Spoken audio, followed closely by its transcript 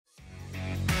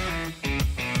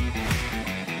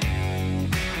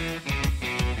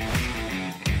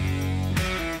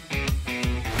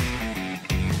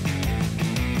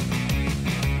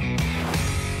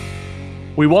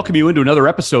We welcome you into another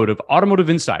episode of Automotive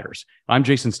Insiders. I'm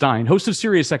Jason Stein, host of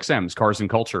SiriusXM's Cars and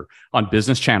Culture on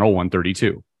Business Channel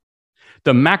 132.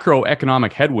 The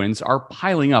macroeconomic headwinds are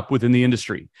piling up within the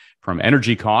industry. From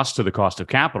energy costs to the cost of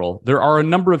capital, there are a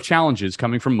number of challenges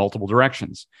coming from multiple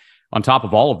directions. On top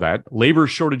of all of that, labor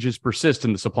shortages persist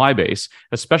in the supply base,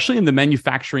 especially in the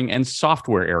manufacturing and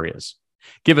software areas.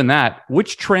 Given that,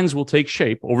 which trends will take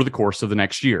shape over the course of the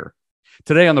next year?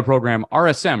 Today on the program,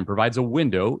 RSM provides a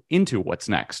window into what's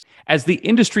next. As the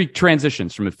industry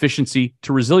transitions from efficiency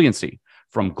to resiliency,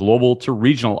 from global to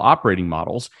regional operating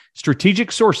models, strategic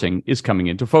sourcing is coming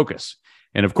into focus.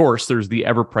 And of course, there's the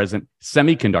ever-present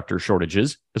semiconductor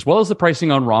shortages, as well as the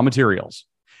pricing on raw materials.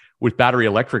 With battery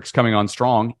electrics coming on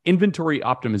strong, inventory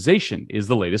optimization is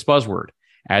the latest buzzword,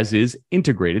 as is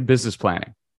integrated business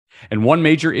planning. And one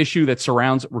major issue that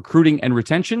surrounds recruiting and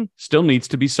retention still needs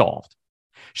to be solved.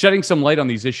 Shedding some light on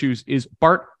these issues is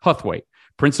Bart Huthwaite,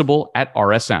 principal at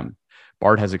RSM.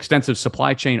 Bart has extensive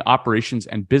supply chain operations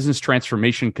and business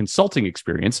transformation consulting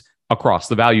experience across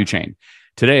the value chain.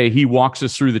 Today, he walks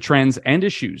us through the trends and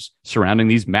issues surrounding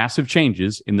these massive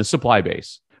changes in the supply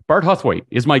base. Bart Huthwaite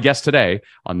is my guest today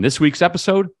on this week's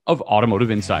episode of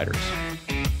Automotive Insiders.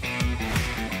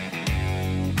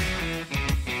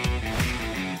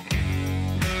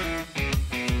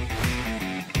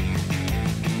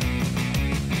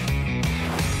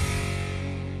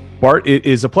 Bart, it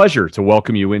is a pleasure to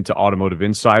welcome you into Automotive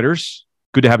Insiders.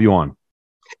 Good to have you on.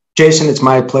 Jason, it's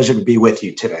my pleasure to be with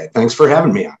you today. Thanks for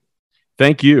having me on.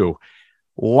 Thank you.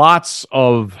 Lots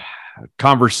of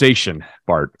conversation,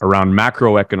 Bart, around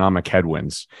macroeconomic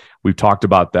headwinds. We've talked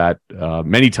about that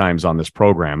many times on this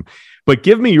program, but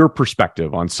give me your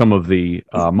perspective on some of the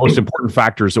most important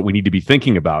factors that we need to be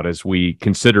thinking about as we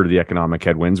consider the economic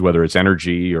headwinds, whether it's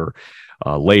energy or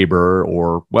labor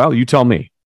or, well, you tell me.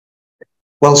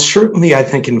 Well, certainly I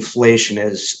think inflation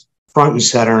is front and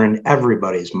center in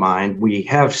everybody's mind. We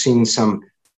have seen some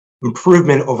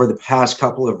improvement over the past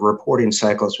couple of reporting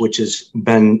cycles, which has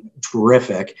been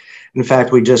terrific. In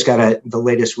fact, we just got the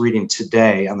latest reading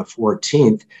today on the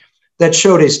 14th that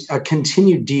showed a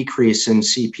continued decrease in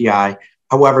CPI.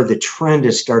 However, the trend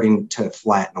is starting to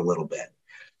flatten a little bit.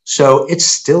 So it's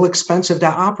still expensive to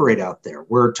operate out there.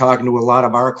 We're talking to a lot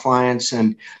of our clients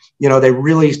and, they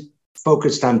really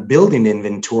focused on building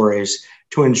inventories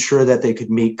to ensure that they could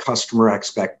meet customer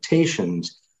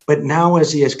expectations. But now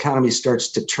as the economy starts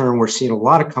to turn, we're seeing a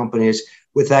lot of companies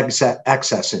with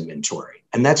excess inventory,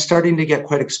 and that's starting to get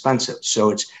quite expensive. So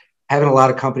it's having a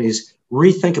lot of companies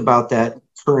rethink about that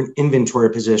current inventory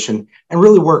position and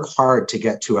really work hard to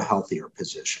get to a healthier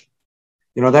position.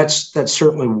 That's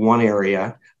certainly one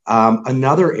area.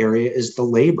 Another area is the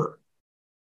labor.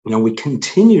 We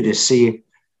continue to see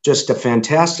just a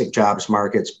fantastic jobs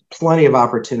market, plenty of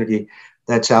opportunity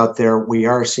that's out there. We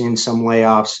are seeing some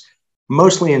layoffs,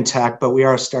 mostly in tech, but we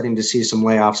are starting to see some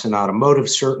layoffs in automotive,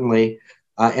 certainly.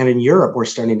 And in Europe, we're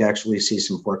starting to actually see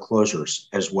some foreclosures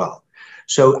as well.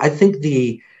 So I think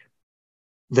the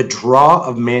draw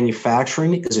of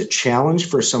manufacturing is a challenge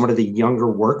for some of the younger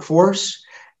workforce,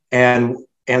 and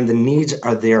the needs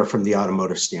are there from the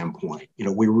automotive standpoint.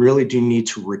 We really do need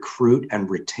to recruit and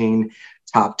retain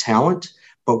top talent,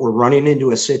 but we're running into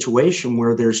a situation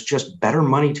where there's just better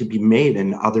money to be made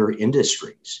in other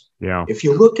industries. Yeah. If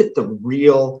you look at the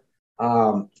real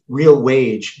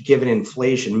wage given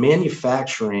inflation,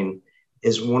 manufacturing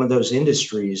is one of those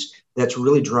industries that's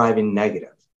really driving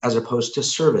negative, as opposed to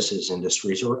services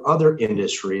industries or other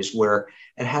industries where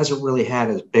it hasn't really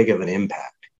had as big of an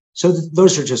impact. So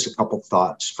those are just a couple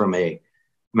thoughts from a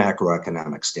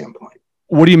macroeconomic standpoint.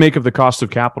 What do you make of the cost of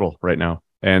capital right now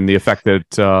and the effect that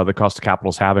the cost of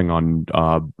capital is having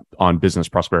on business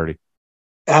prosperity?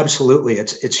 Absolutely.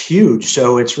 It's huge.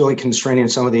 So it's really constraining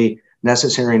some of the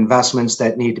necessary investments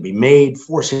that need to be made,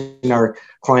 forcing our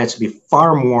clients to be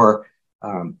far more,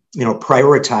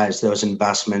 prioritize those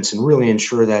investments and really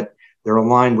ensure that they're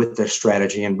aligned with their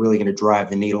strategy and really going to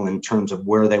drive the needle in terms of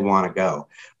where they want to go.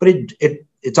 But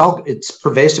it's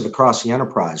pervasive across the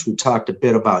enterprise. We talked a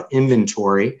bit about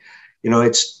inventory.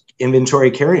 It's inventory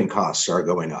carrying costs are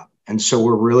going up. And so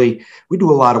we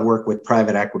do a lot of work with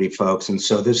private equity folks. And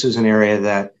so this is an area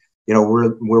that,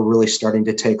 we're really starting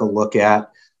to take a look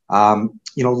at,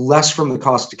 less from the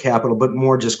cost of capital, but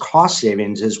more just cost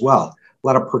savings as well. A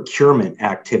lot of procurement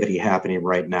activity happening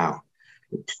right now.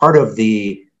 Part of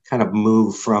the kind of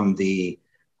move from the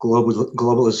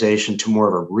globalization to more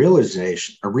of a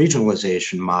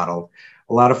regionalization model,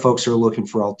 a lot of folks are looking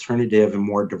for alternative and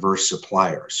more diverse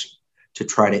suppliers to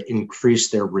try to increase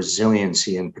their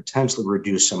resiliency and potentially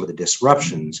reduce some of the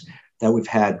disruptions that we've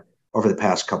had over the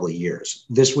past couple of years.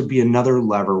 This would be another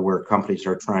lever where companies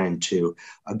are trying to,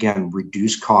 again,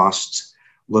 reduce costs,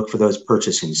 look for those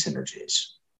purchasing synergies.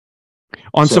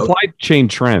 On supply chain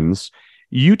trends,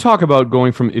 you talk about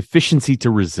going from efficiency to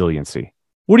resiliency.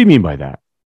 What do you mean by that?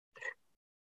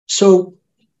 So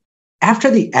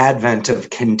after the advent of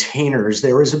containers,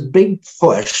 there was a big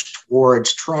push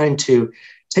towards trying to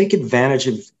take advantage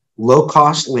of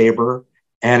low-cost labor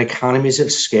and economies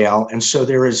of scale. And so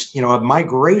there is, a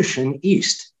migration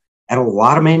east. And a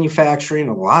lot of manufacturing,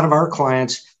 a lot of our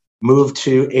clients moved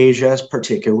to Asia,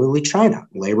 particularly China.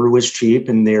 Labor was cheap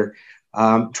and their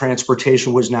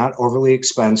transportation was not overly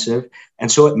expensive.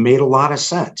 And so it made a lot of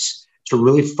sense to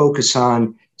really focus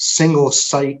on single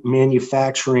site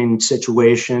manufacturing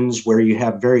situations where you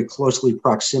have very close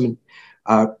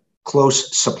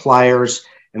suppliers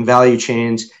and value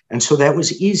chains. And so that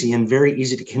was easy and very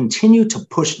easy to continue to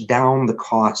push down the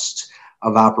costs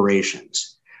of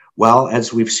operations. Well,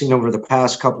 as we've seen over the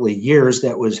past couple of years,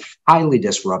 that was highly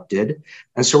disrupted.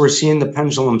 And so we're seeing the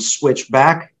pendulum switch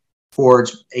back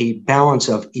towards a balance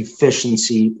of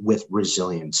efficiency with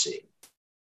resiliency.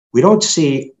 We don't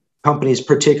see companies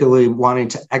particularly wanting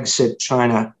to exit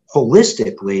China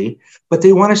holistically, but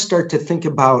they want to start to think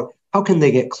about how can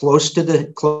they get close to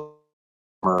the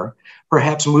customer,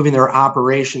 perhaps moving their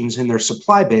operations and their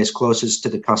supply base closest to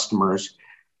the customers.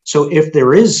 So if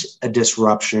there is a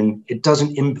disruption, it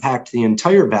doesn't impact the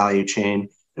entire value chain.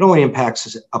 It only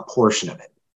impacts a portion of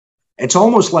it. It's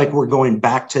almost like we're going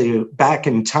back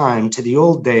in time to the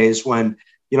old days when,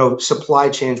 supply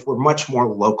chains were much more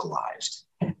localized.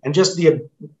 And just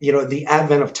the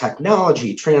advent of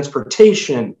technology,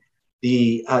 transportation,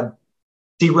 the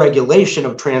deregulation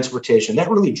of transportation, that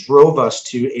really drove us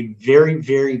to a very,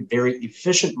 very, very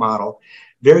efficient model,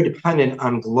 very dependent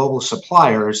on global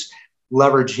suppliers,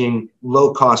 leveraging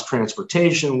low-cost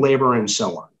transportation, labor, and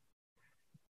so on.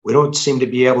 We don't seem to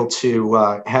be able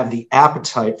to have the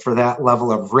appetite for that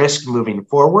level of risk moving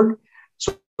forward.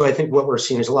 So I think what we're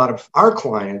seeing is a lot of our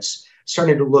clients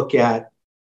starting to look at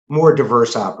more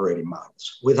diverse operating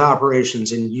models with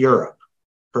operations in Europe,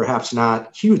 perhaps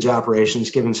not huge operations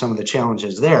given some of the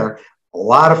challenges there. A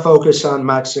lot of focus on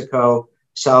Mexico,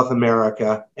 South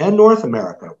America, and North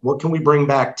America. What can we bring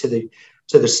back to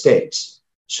the States?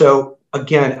 So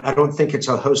again, I don't think it's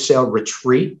a wholesale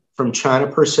retreat from China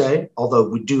per se, although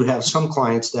we do have some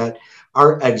clients that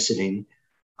are exiting.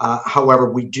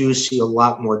 However, we do see a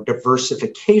lot more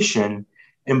diversification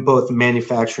in both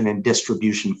manufacturing and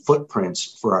distribution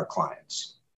footprints for our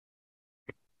clients.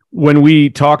 When we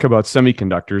talk about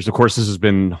semiconductors, of course, this has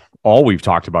been all we've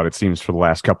talked about, it seems, for the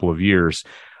last couple of years.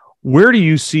 Where do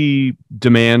you see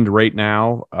demand right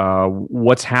now?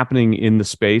 What's happening in the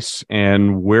space,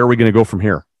 and where are we going to go from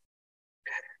here?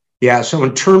 Yeah, so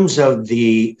in terms of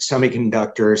the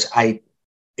semiconductors,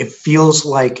 it feels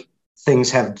like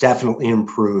things have definitely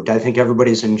improved. I think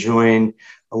everybody's enjoying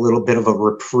a little bit of a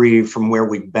reprieve from where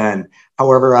we've been.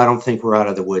 However, I don't think we're out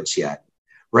of the woods yet.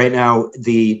 Right now,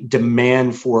 the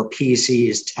demand for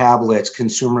PCs, tablets,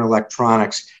 consumer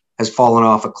electronics has fallen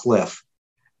off a cliff.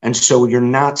 And so you're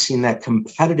not seeing that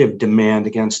competitive demand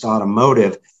against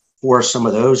automotive for some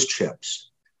of those chips.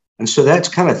 And so that's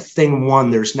kind of thing one.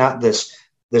 There's not this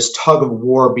tug of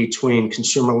war between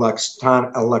consumer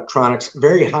electronics,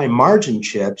 very high margin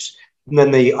chips, and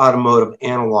then the automotive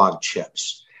analog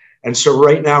chips. And so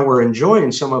right now we're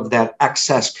enjoying some of that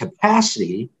excess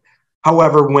capacity.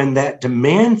 However, when that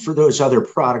demand for those other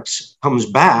products comes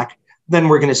back, then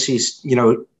we're going to see,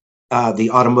 the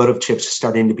automotive chips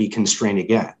starting to be constrained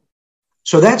again.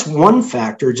 So that's one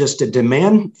factor, just a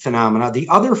demand phenomena. The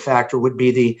other factor would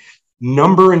be the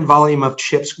number and volume of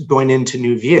chips going into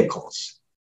new vehicles.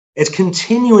 It's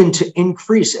continuing to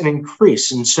increase and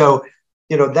increase. And so,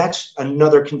 that's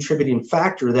another contributing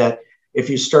factor that if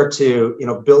you start to,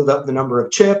 build up the number of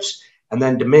chips and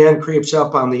then demand creeps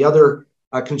up on the other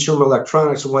consumer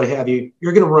electronics and what have you,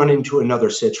 you're going to run into another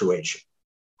situation.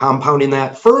 Compounding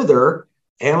that further,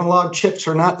 analog chips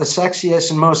are not the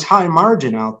sexiest and most high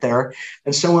margin out there.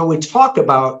 And so when we talk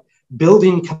about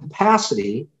building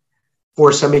capacity for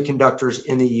semiconductors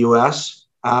in the US,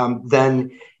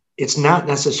 then it's not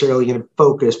necessarily going to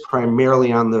focus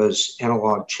primarily on those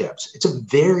analog chips. It's a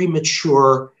very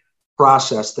mature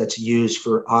process that's used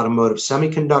for automotive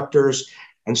semiconductors.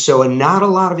 And so not a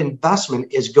lot of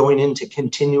investment is going in to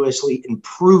continuously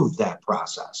improve that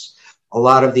process. A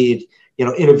lot of the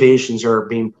innovations are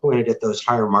being pointed at those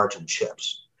higher margin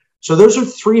chips. So those are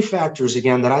three factors,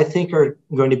 again, that I think are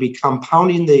going to be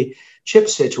compounding the chip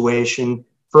situation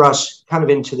for us kind of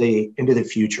into the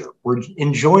future. We're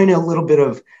enjoying a little bit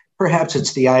of, perhaps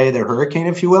it's the eye of the hurricane,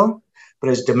 if you will, But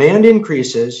as demand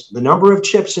increases, the number of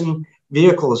chips in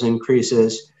vehicles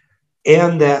increases,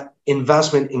 and that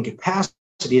investment in capacity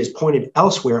is pointed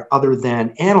elsewhere other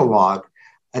than analog,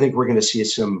 I think we're going to see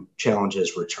some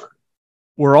challenges return.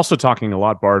 We're also talking a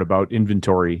lot, Bart, about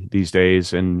inventory these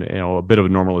days and a bit of a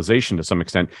normalization to some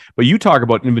extent. But you talk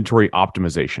about inventory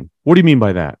optimization. What do you mean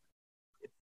by that?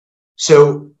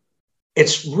 So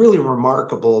it's really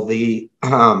remarkable the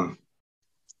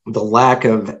lack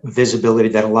of visibility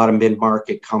that a lot of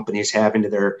mid-market companies have into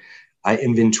their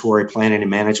inventory planning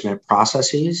and management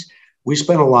processes. We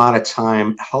spend a lot of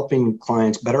time helping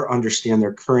clients better understand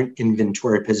their current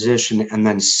inventory position and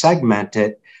then segment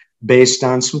it based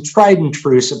on some tried and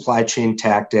true supply chain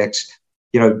tactics,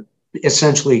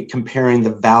 essentially comparing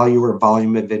the value or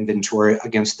volume of inventory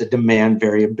against the demand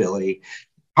variability,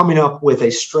 coming up with a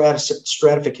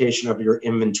stratification of your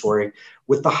inventory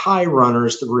with the high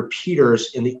runners, the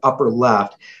repeaters in the upper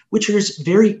left, which is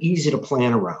very easy to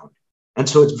plan around. And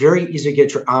so it's very easy to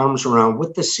get your arms around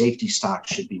what the safety stock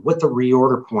should be, what the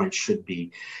reorder points should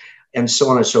be, and so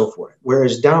on and so forth.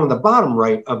 Whereas down in the bottom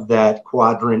right of that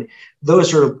quadrant,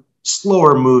 those are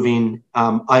slower moving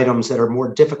items that are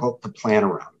more difficult to plan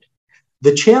around.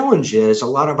 The challenge is a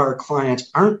lot of our clients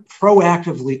aren't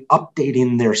proactively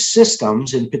updating their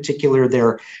systems, in particular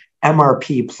their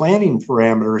MRP planning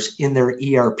parameters in their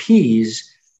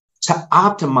ERPs, to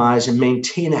optimize and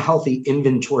maintain a healthy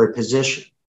inventory position.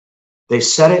 They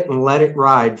set it and let it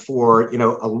ride for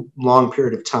a long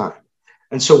period of time.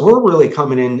 And so we're really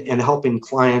coming in and helping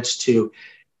clients to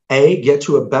get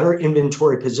to a better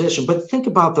inventory position, but think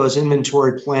about those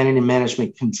inventory planning and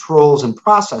management controls and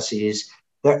processes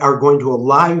that are going to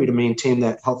allow you to maintain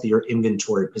that healthier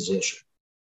inventory position.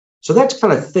 So that's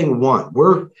kind of thing one.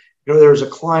 There was a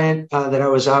client that I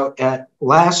was out at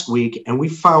last week, and we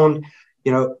found,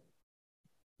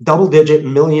 double-digit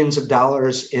millions of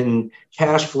dollars in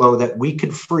cash flow that we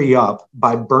could free up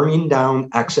by burning down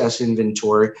excess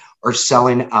inventory or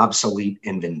selling obsolete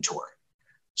inventory.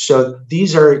 So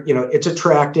these are, it's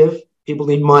attractive. People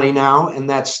need money now, and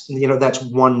that's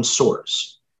one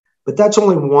source. But that's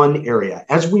only one area.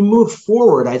 As we move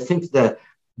forward, I think the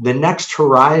next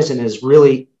horizon is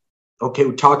really,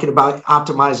 we're talking about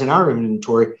optimizing our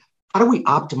inventory. How do we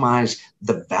optimize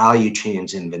the value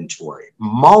chain's inventory?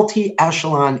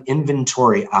 Multi-echelon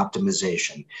inventory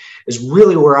optimization is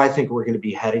really where I think we're going to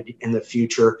be headed in the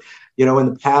future. In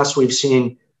the past, we've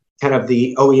seen kind of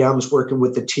the OEMs working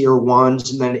with the tier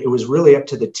ones, and then it was really up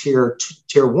to the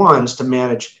tier ones to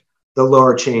manage the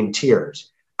lower chain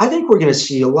tiers. I think we're going to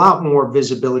see a lot more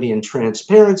visibility and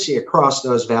transparency across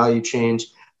those value chains,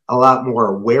 a lot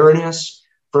more awareness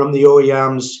from the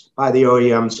OEMs, by the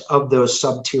OEMs of those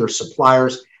sub-tier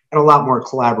suppliers, and a lot more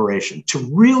collaboration to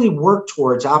really work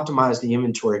towards optimize the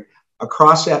inventory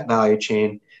across that value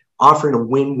chain, offering a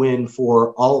win-win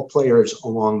for all players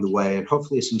along the way, and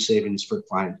hopefully some savings for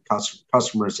client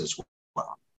customers as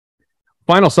well.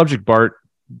 Final subject, Bart,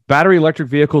 battery electric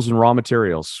vehicles and raw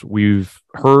materials. We've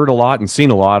heard a lot and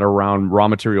seen a lot around raw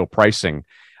material pricing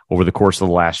over the course of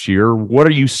the last year. What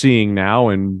are you seeing now,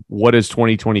 and what does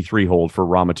 2023 hold for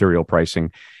raw material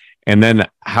pricing? And then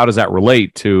how does that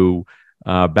relate to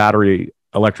battery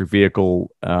electric vehicle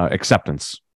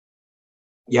acceptance?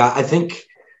 Yeah, I think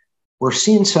we're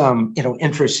seeing some,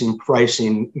 interesting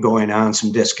pricing going on,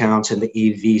 some discounts in the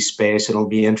EV space. It'll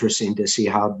be interesting to see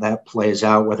how that plays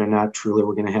out, whether or not truly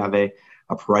we're going to have a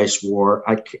price war.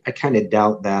 I kind of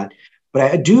doubt that. But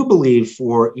I do believe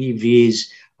for EVs,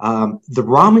 the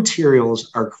raw materials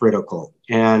are critical.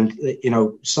 And,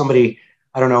 somebody,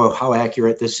 I don't know how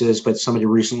accurate this is, but somebody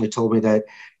recently told me that,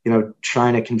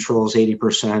 China controls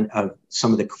 80% of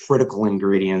some of the critical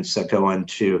ingredients that go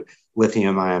into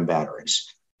lithium-ion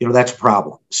batteries. That's a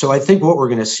problem. So I think what we're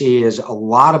going to see is a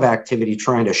lot of activity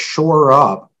trying to shore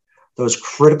up those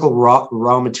critical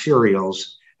raw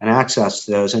materials and access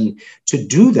to those. And to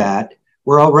do that,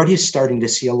 we're already starting to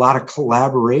see a lot of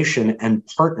collaboration and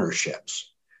partnerships.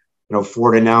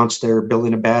 Ford announced they're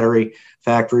building a battery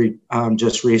factory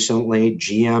just recently.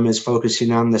 GM is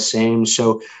focusing on the same.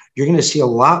 So you're going to see a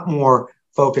lot more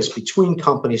focus between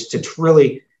companies to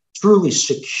truly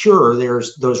secure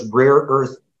those rare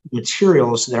earth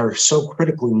materials that are so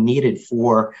critically needed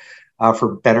for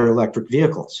better electric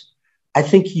vehicles. I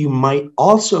think you might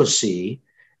also see,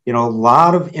 a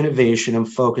lot of innovation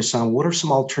and focus on what are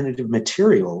some alternative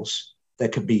materials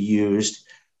that could be used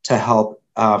to help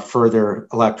further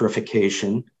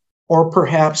electrification, or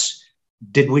perhaps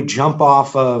did we jump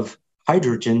off of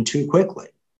hydrogen too quickly?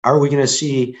 Are we going to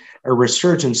see a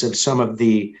resurgence of some of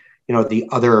the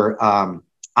other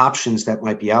options that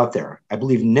might be out there? I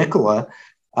believe Nikola,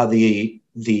 the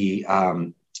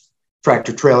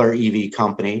tractor trailer EV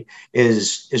company,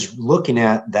 is looking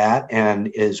at that and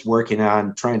is working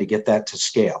on trying to get that to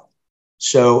scale.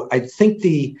 So I think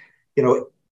the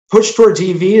push towards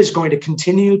EV is going to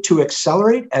continue to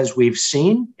accelerate, as we've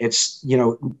seen. It's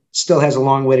still has a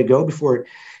long way to go before it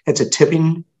hits a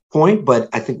tipping point, but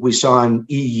I think we saw in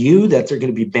EU that they're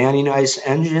going to be banning ICE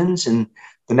engines in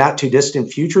the not too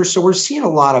distant future. So we're seeing a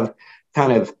lot of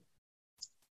kind of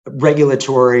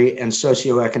regulatory and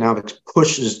socioeconomic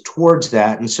pushes towards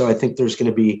that. And so I think there's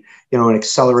going to be, an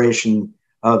acceleration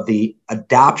of the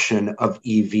adoption of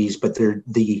EVs, but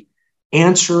the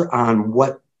answer on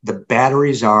what the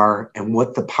batteries are and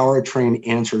what the powertrain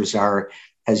answers are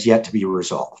has yet to be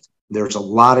resolved. There's a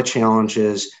lot of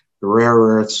challenges. The rare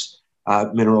earths,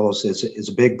 minerals is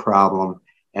a big problem.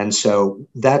 And so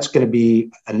that's going to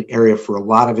be an area for a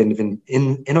lot of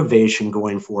innovation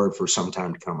going forward for some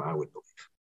time to come, I would believe.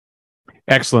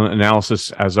 Excellent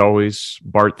analysis, as always.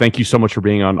 Bart, thank you so much for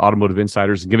being on Automotive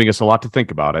Insiders and giving us a lot to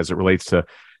think about as it relates to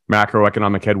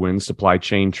macroeconomic headwinds, supply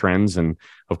chain trends, and,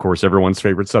 of course, everyone's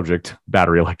favorite subject,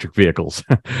 battery electric vehicles.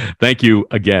 Thank you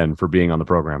again for being on the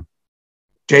program.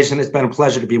 Jason, it's been a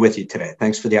pleasure to be with you today.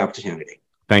 Thanks for the opportunity.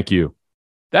 Thank you.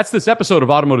 That's this episode of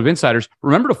Automotive Insiders.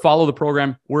 Remember to follow the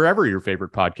program wherever your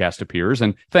favorite podcast appears.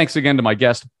 And thanks again to my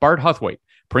guest, Bart Huthwaite,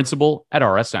 principal at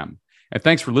RSM. And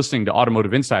thanks for listening to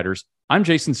Automotive Insiders. I'm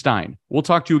Jason Stein. We'll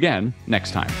talk to you again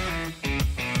next time.